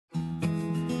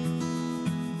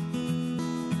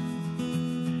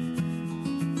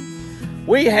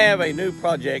We have a new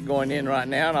project going in right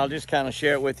now, and I'll just kind of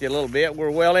share it with you a little bit. We're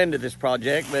well into this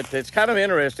project, but it's kind of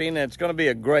interesting, and it's going to be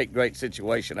a great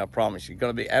situation, I promise you. It's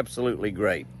going to be absolutely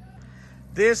great.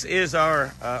 This is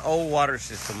our old water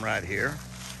system right here,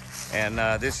 and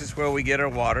this is where we get our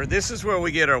water. This is where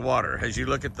we get our water. As you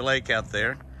look at the lake out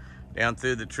there, down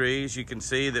through the trees, you can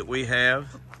see that we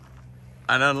have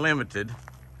an unlimited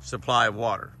supply of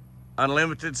water.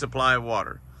 Unlimited supply of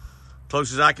water.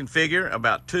 Close as I can figure,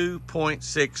 about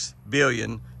 2.6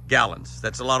 billion gallons.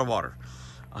 That's a lot of water.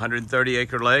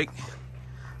 130-acre lake,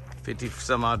 50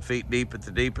 some odd feet deep at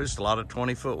the deepest, a lot of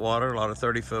 20-foot water, a lot of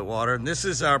 30-foot water. And this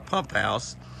is our pump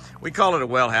house. We call it a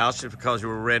well house just because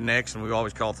we're rednecks and we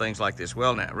always call things like this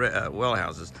well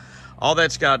houses. All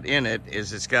that's got in it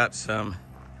is it's got some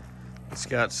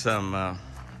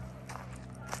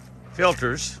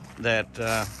filters that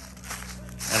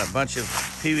and a bunch of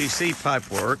PVC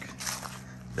pipe work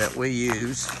that we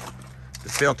use to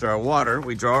filter our water.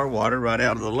 We draw our water right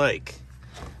out of the lake.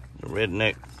 The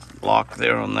redneck lock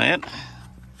there on that.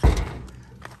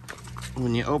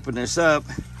 When you open this up,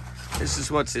 this is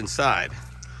what's inside.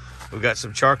 We've got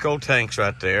some charcoal tanks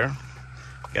right there.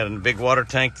 Got a big water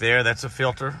tank there. That's a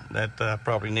filter. That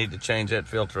probably need to change that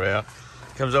filter out.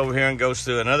 Comes over here and goes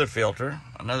through another filter,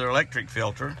 another electric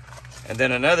filter, and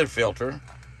then another filter,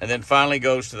 and then finally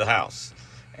goes to the house.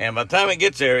 And by the time it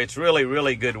gets there, it's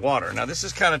really good water. Now, this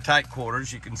is kind of tight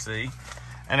quarters, you can see.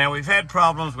 And now we've had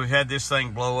problems. We've had this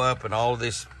thing blow up and all of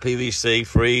this PVC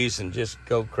freeze and just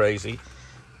go crazy.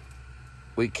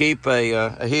 We keep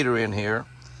a heater in here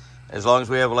as long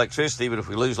as we have electricity. But if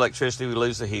we lose electricity, we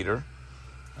lose the heater.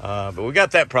 But we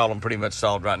got that problem pretty much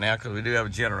solved right now because we do have a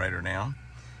generator now.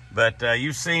 But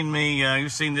you've seen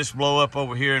this blow up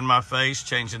over here in my face,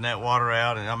 changing that water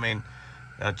out. And I mean,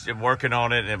 working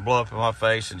on it and blow up in my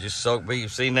face and just soak me.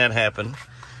 You've seen that happen.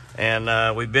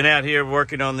 And we've been out here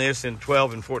working on this in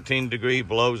 12 and 14 degrees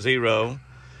below zero.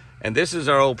 And this is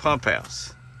our old pump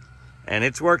house. And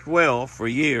it's worked well for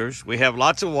years. We have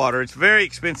lots of water. It's very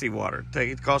expensive water.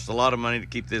 It costs a lot of money to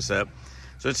keep this up.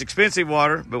 So it's expensive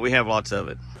water, but we have lots of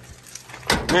it.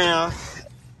 Now,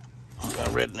 got a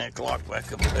redneck lock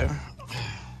back up there.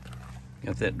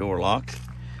 Got that door locked.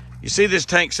 You see this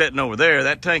tank sitting over there.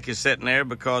 That tank is sitting there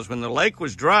because when the lake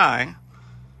was dry,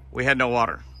 we had no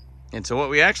water. And so what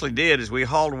we actually did is we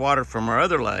hauled water from our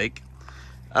other lake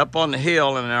up on the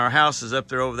hill, and our house is up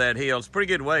there over that hill. It's pretty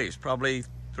good ways, probably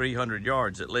 300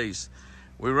 yards at least.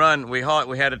 We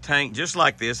had a tank just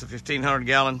like this, a 1,500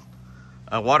 gallon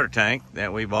water tank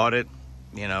that we bought at,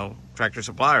 Tractor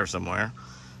Supply or somewhere.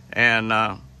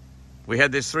 And we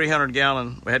had this 1,500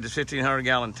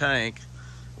 gallon tank.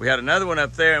 We had another one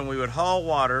up there, and we would haul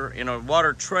water in a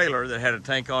water trailer that had a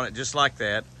tank on it just like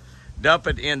that, dump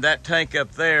it in that tank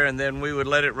up there, and then we would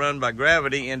let it run by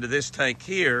gravity into this tank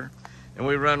here, and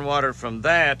we run water from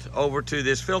that over to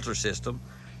this filter system,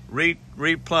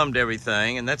 replumbed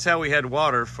everything, and that's how we had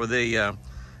water for the,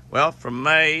 from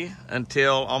May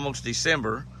until almost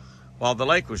December while the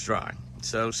lake was dry.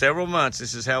 So several months,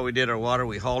 this is how we did our water.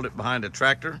 We hauled it behind a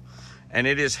tractor. And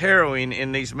it is harrowing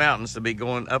in these mountains to be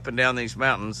going up and down these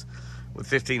mountains with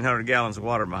 1,500 gallons of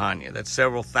water behind you. That's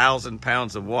several thousand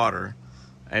pounds of water,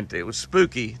 and it was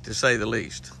spooky to say the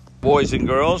least. Boys and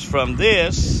girls, from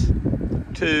this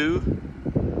to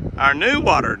our new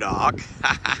water dock.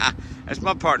 That's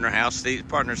my partner's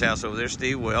house over there,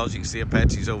 Steve Wells. You can see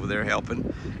Apache's over there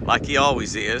helping, like he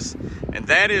always is. And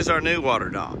that is our new water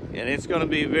dock, and it's going to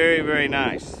be very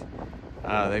nice.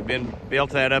 They've been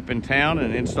built that up in town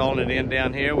and installing it in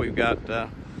down here. We've got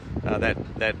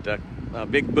that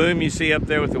big boom you see up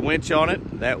there with the winch on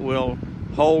it. That will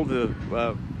hold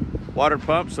the water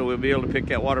pump, so we'll be able to pick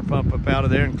that water pump up out of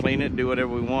there and clean it, do whatever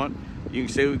we want. You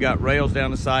can see we've got rails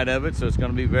down the side of it, so it's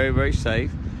going to be very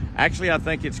safe. Actually, I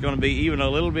think it's going to be even a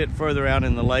little bit further out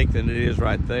in the lake than it is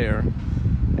right there.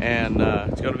 And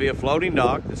it's going to be a floating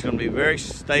dock. It's going to be very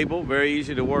stable, very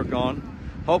easy to work on.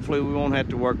 Hopefully we won't have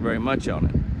to work very much on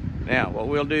it. Now, what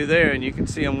we'll do there, and you can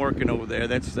see him working over there,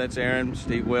 that's Aaron,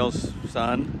 Steve Wells'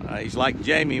 son. He's like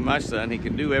Jamie, my son. He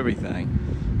can do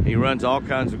everything. He runs all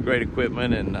kinds of great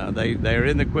equipment, and they're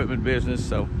in the equipment business,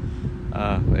 so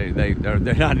they're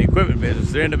not in the equipment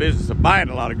business. They're in the business of buying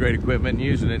a lot of great equipment and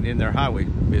using it in their highway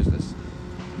business.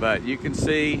 But you can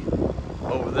see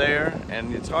over there,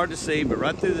 and it's hard to see, but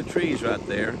right through the trees right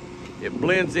there, it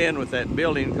blends in with that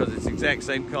building because it's the exact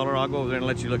same color. I'll go over there and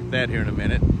let you look at that here in a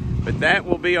minute. But that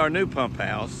will be our new pump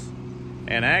house.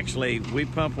 And actually, we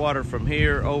pump water from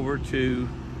here over to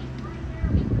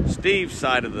Steve's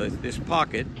side of this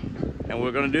pocket. And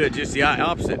we're going to do it just the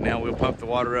opposite now. We'll pump the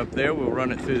water up there. We'll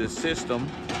run it through the system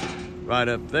right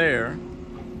up there.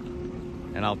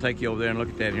 and I'll take you over there and look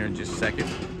at that here in just a second.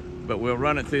 But we'll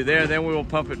run it through there, then we will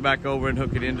pump it back over and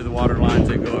hook it into the water lines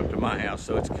that go up to my house.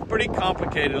 So it's a pretty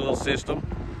complicated little system.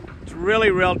 It's really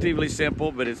relatively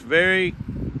simple, but it's very,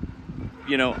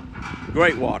 you know,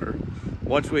 great water.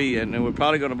 And we're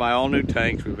probably going to buy all new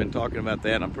tanks. We've been talking about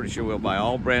that. I'm pretty sure we'll buy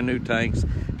all brand new tanks,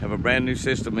 have a brand new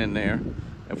system in there.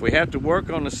 If we have to work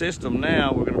on the system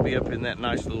now, we're going to be up in that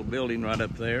nice little building right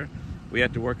up there. We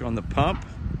have to work on the pump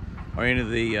or any of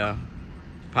the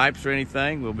pipes or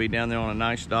anything, we'll be down there on a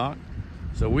nice dock.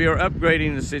 So we are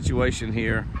upgrading the situation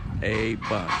here a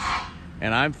bunch.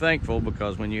 And I'm thankful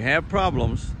because when you have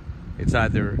problems, it's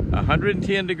either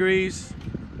 110 degrees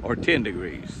or 10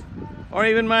 degrees, or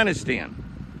even minus 10.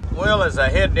 Well, as I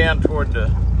head down toward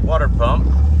the water pump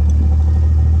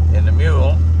and the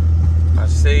mule, I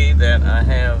see that I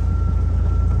have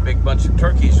a big bunch of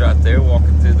turkeys right there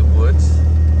walking through the woods.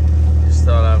 Just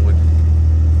thought I would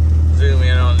zoom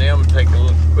in on them and take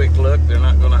a quick look. They're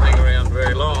not going to hang around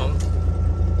very long.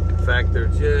 In fact, they're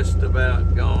just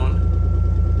about gone.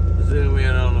 Zoom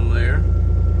in on them there.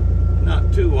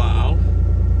 Not too wild.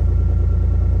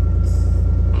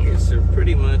 I guess they're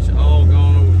pretty much all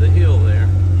gone over the hill there.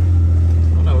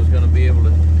 Thought I was going to be able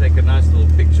to take a nice little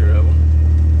picture of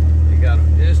them. They got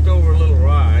just over a little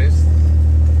rise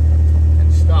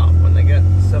and stopped. When they got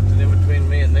something in between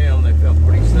me and them, they felt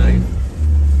pretty safe.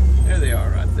 There they are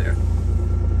right there.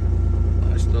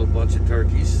 Nice little bunch of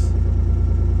turkeys.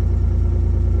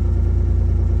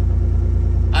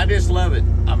 I just love it.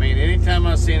 I mean, anytime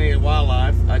I see any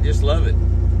wildlife, I just love it.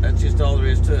 That's just all there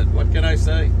is to it. What can I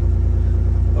say?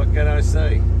 What can I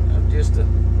say? I'm just a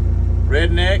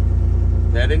redneck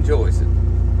that enjoys it.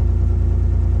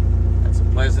 That's a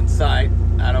pleasant sight.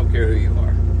 I don't care who you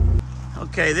are.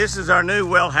 Okay, this is our new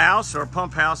well house, or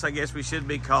pump house, I guess we should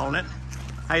be calling it.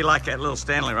 How you like that little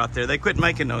Stanley right there? They quit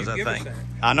making those, I think.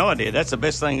 I know I did. That's the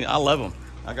best thing. I love them.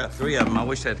 I got 3 of them. I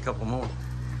wish I had a couple more.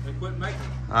 They quit making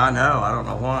them. I know. I don't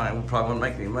know why. We probably won't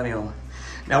make any money on them.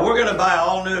 Now, we're going to buy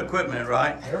all new equipment,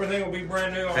 right? Everything will be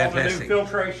brand new. Fantastic. All the new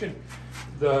filtration.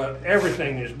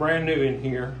 Everything is brand new in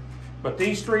here. But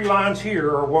these 3 lines here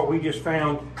are what we just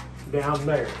found down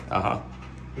there. Uh-huh.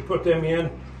 We put them in.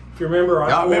 If you remember,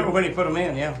 I remember when you put them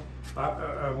in, yeah.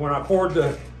 When I poured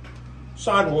the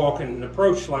sidewalk and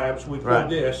approach slabs, we poured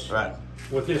this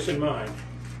with this in mind.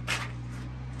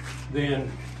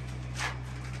 Then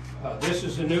this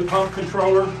is the new pump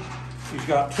controller. He's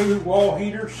got 2 wall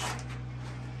heaters,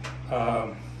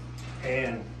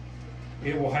 and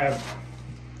it will have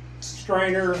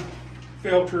strainer,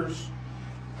 filters.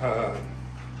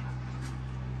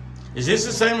 Is this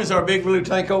the same as our big blue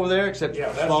tank over there, except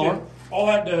smaller? It. All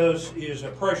that does is a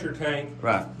pressure tank.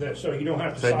 Right. So you don't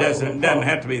have to. So it doesn't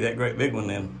have to be that great big one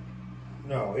then.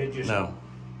 No, it just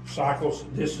cycles.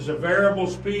 This is a variable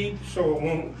speed, so it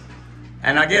won't.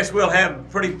 And I guess we'll have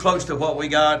pretty close to what we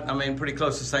got. I mean, pretty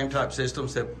close to the same type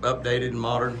systems, except updated and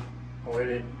modern. Oh,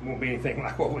 it won't be anything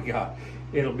like what we got.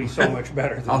 It'll be so much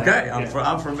better than okay, that.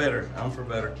 I'm for better. I'm for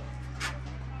better.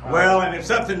 Well, and if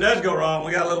something does go wrong,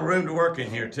 we got a little room to work in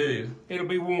here too. It'll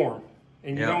be warm,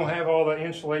 and you don't have all the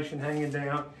insulation hanging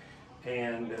down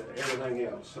and everything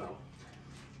else. So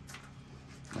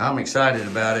I'm excited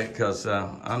about it because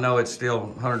I know it's still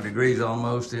 100 degrees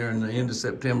almost here in the end of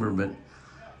September,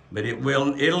 but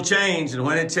it'll change, and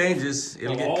when it changes,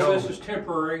 it'll get cold. All this is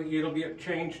temporary. It'll get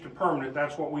changed to permanent.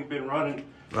 That's what we've been running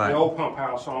the old pump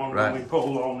house on when we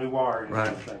pulled all new wire and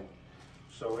everything.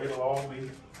 So it'll all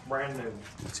be brand new.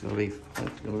 It's gonna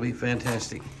be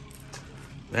fantastic.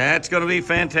 That's gonna be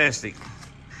fantastic.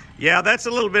 Yeah, that's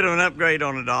a little bit of an upgrade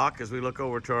on the dock as we look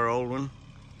over to our old one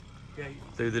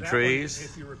through the trees. One,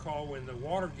 if you recall, when the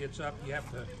water gets up, you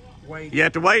have to wade. You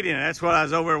have to wade in it. That's what I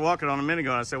was over walking on a minute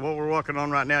ago. I said, what we're walking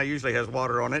on right now usually has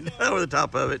water on it over the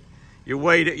top of it. You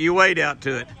wade out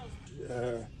to it.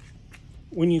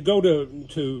 When you go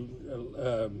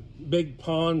to big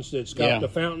ponds that's got the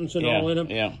fountains and all in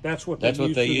them, that's what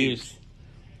they use.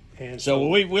 And so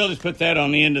we'll just put that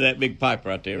on the end of that big pipe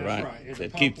right there, right?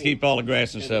 That keep all the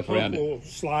grass and stuff around it. Will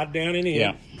slide down in it.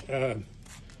 Yeah.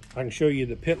 I can show you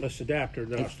the pitless adapter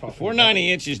that I was talking about. We're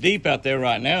 90 inches deep out there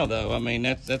right now, though. I mean,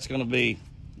 that's going to be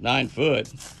 9 foot.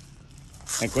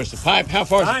 And of course, the pipe, how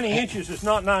far? 90 inches is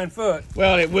not 9 foot.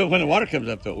 Well, it will when the water comes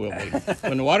up. It will be.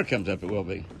 When the water comes up, it will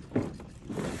be.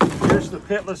 Here's the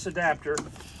pitless adapter.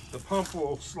 The pump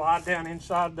will slide down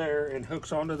inside there and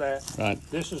hooks onto that. Right.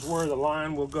 This is where the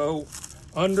line will go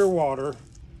underwater,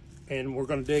 and we're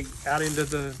going to dig out into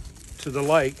the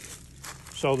lake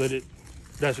so that it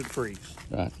doesn't freeze.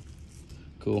 Right.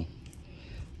 Cool.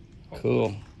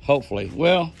 Cool. Hopefully.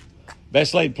 Well,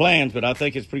 best laid plans, but I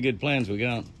think it's pretty good plans we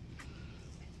got.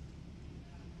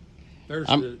 There's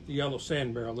the yellow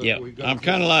sand barrel that we got. I'm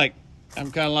kind of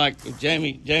like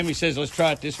Jamie. Jamie says, let's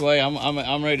try it this way.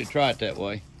 I'm ready to try it that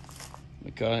way.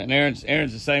 Because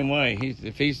Aaron's the same way.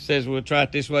 If he says we'll try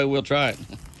it this way, we'll try it.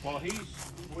 Well, he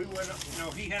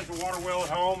has a water well at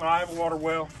home, and I have a water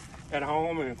well at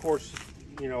home, and of course,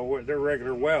 they're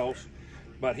regular wells.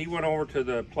 But he went over to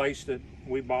the place that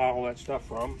we buy all that stuff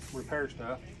from, repair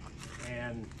stuff,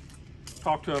 and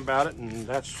talked to him about it, and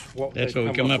that's what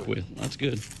we come up with. That's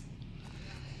good.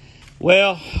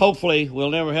 Well, hopefully we'll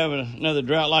never have another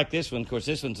drought like this one. Of course,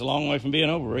 this one's a long way from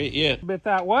being over yet. A bit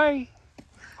that way.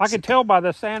 I could tell by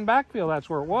the sand backfill that's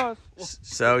where it was.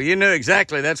 So you knew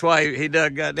exactly. That's why he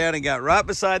got down and got right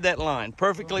beside that line,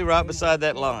 perfectly right beside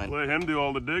that line. Let him do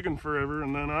all the digging forever,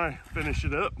 and then I finish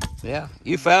it up. Yeah,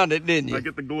 you found it, didn't you? I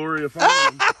get the glory of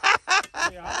finding it.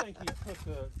 Yeah, I think you put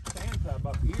the sand tub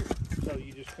up here, so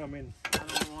you just come in. I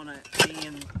don't want to be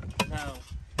in, no.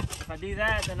 If I do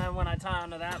that, then when I tie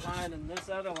onto that line and this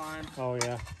other line. Oh,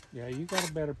 yeah. Yeah, you got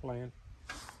a better plan.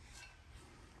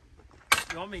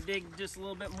 You want me to dig just a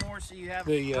little bit more so you have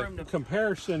the room to...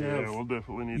 comparison of we'll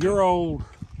definitely need your old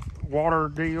water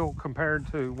deal compared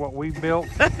to what we built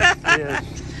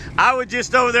is... I was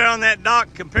just over there on that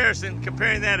dock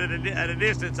comparing that at a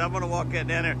distance. I'm going to walk that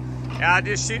down there. I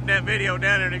just shooting that video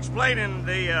down there and explaining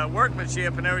the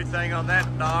workmanship and everything on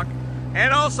that dock,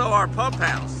 and also our pump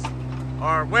house,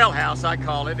 or well house I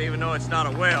call it, even though it's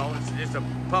not a well, it's just a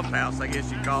pump house, I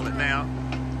guess you call it now.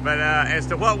 But as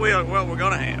to what we're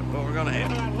gonna have, That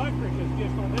electric is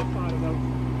just on this side of those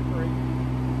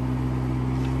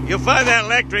three. You'll find that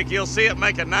electric, you'll see it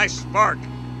make a nice spark.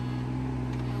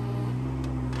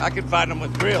 I can find them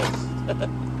with drills.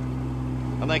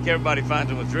 I think everybody finds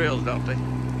them with drills, don't they?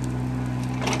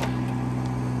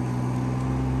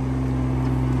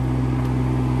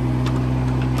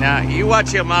 Now, you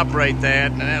watch him operate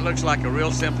that, and that looks like a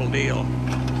real simple deal.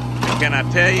 And can I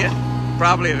tell you,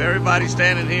 probably if everybody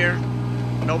standing here,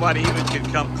 nobody even could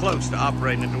come close to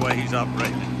operating it the way he's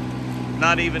operating it.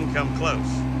 Not even come close.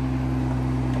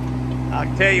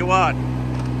 I'll tell you what,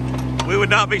 we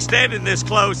would not be standing this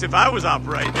close if I was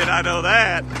operating it, I know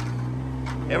that.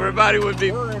 Everybody would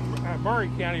be... We're in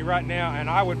Murray County right now, and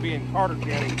I would be in Carter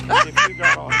County if you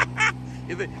got on it.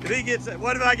 If he gets,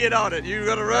 what if I get on it? You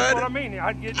gonna run? That's what I mean.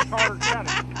 I'd get in Carter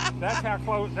County. That's how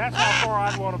close. That's how far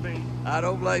I'd want to be. I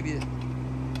don't blame you.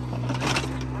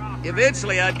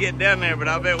 Eventually, I'd get down there, but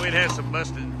I bet we'd have some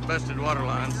busted water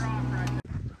lines.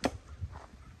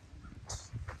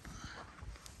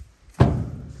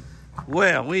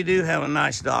 Well, we do have a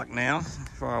nice dock now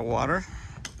for our water,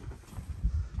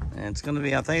 and it's going to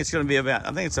be. I think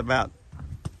it's about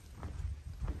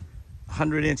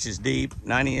 100 inches deep,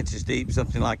 90 inches deep,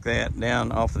 something like that,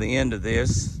 down off of the end of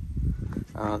this.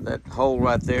 That hole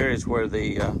right there is where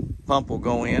the pump will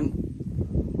go in,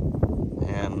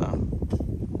 and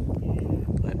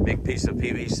that big piece of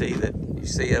PVC that you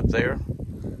see up there,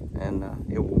 and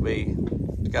it will be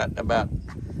got about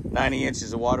 90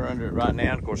 inches of water under it right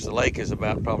now. Of course, the lake is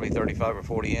about probably 35 or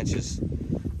 40 inches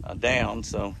down,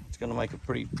 so it's going to make a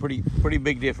pretty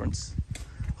big difference.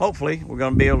 Hopefully, we're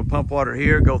going to be able to pump water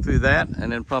here, go through that,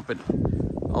 and then pump it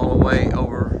all the way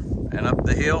over and up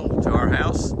the hill to our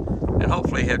house, and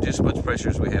hopefully have just as much pressure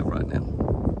as we have right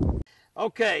now.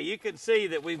 Okay, you can see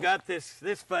that we've got this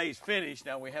phase finished.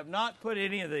 Now, we have not put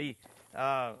any of the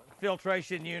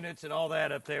filtration units and all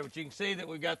that up there, but you can see that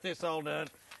we've got this all done.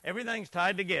 Everything's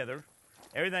tied together.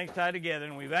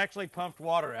 And we've actually pumped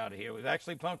water out of here. We've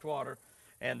actually pumped water,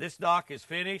 and this dock is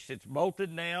finished. It's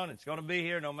bolted down. It's going to be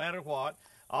here no matter what.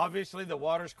 Obviously, the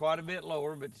water's quite a bit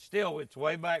lower, but still, it's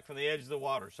way back from the edge of the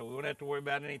water, so we won't have to worry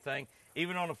about anything.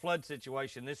 Even on a flood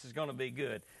situation, this is going to be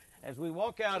good. As we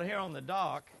walk out here on the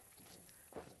dock,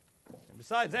 and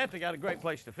besides that, they got a great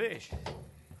place to fish.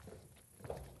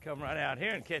 Come right out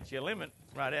here and catch your limit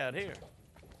right out here.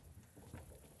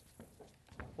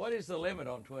 What is the limit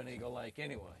on Twin Eagle Lake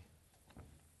anyway?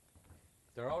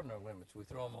 There are no limits. We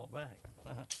throw them all back.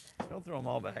 Don't throw them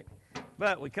all back.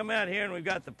 But we come out here and we've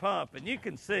got the pump, and you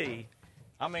can see,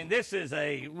 I mean, this is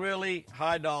a really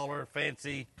high-dollar,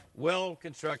 fancy,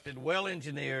 well-constructed,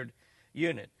 well-engineered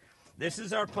unit. This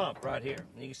is our pump right here.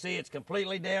 You can see it's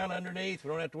completely down underneath.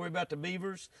 We don't have to worry about the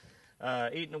beavers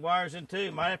eating the wires in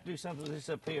too. Might have to do something with this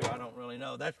up here. I don't really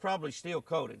know. That's probably steel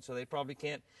coated, so they probably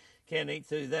can't eat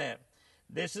through that.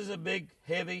 This is a big,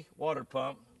 heavy water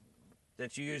pump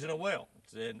that you use in a well.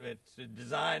 It's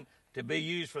designed to be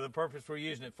used for the purpose we're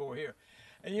using it for here.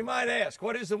 And you might ask,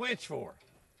 what is the winch for?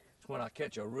 It's when I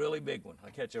catch a really big one.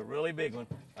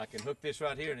 I can hook this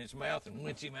right here in his mouth and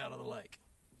winch him out of the lake.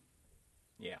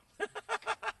 Yeah.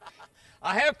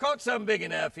 I have caught some big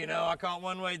enough, you know. I caught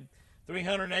one weighed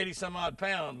 380 some odd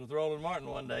pounds with Roland Martin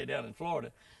one day down in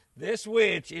Florida. This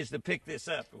winch is to pick this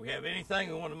up. If we have anything,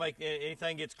 we want to make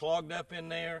anything gets clogged up in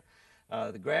there,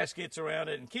 the grass gets around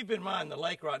it. And keep in mind, the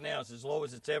lake right now is as low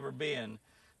as it's ever been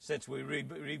since we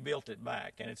rebuilt it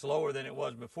back. And it's lower than it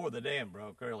was before the dam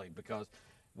broke, really, because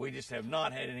we just have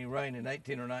not had any rain in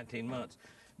 18 or 19 months.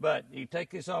 But you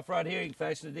take this off right here, you can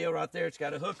fasten the deal right there. It's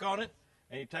got a hook on it,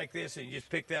 and you take this and you just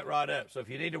pick that right up. So if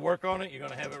you need to work on it, you're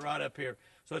going to have it right up here.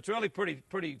 So it's really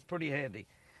pretty handy.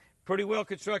 Pretty well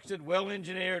constructed, well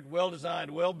engineered, well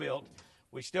designed, well built.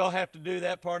 We still have to do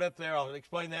that part up there. I'll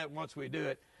explain that once we do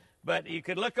it. But you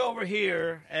could look over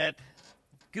here at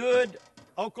good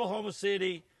Oklahoma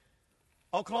City,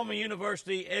 Oklahoma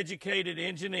University educated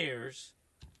engineers,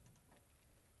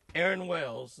 Aaron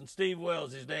Wells and Steve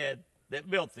Wells, his dad, that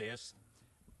built this.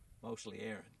 Mostly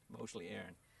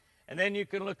Aaron. And then you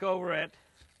can look over at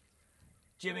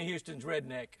Jimmy Houston's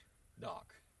redneck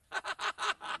dock.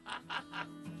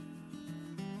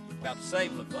 About the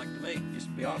same look like to me, just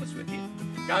to be honest with you.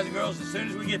 Guys and girls, as soon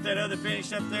as we get that other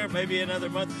finished up there, maybe another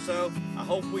month or so, I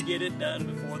hope we get it done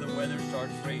before the weather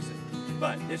starts freezing.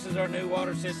 But this is our new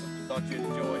water system. Thought you'd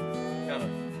enjoy kind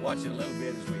of watching a little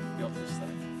bit as we built this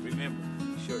thing. Remember,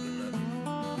 be sure to love you.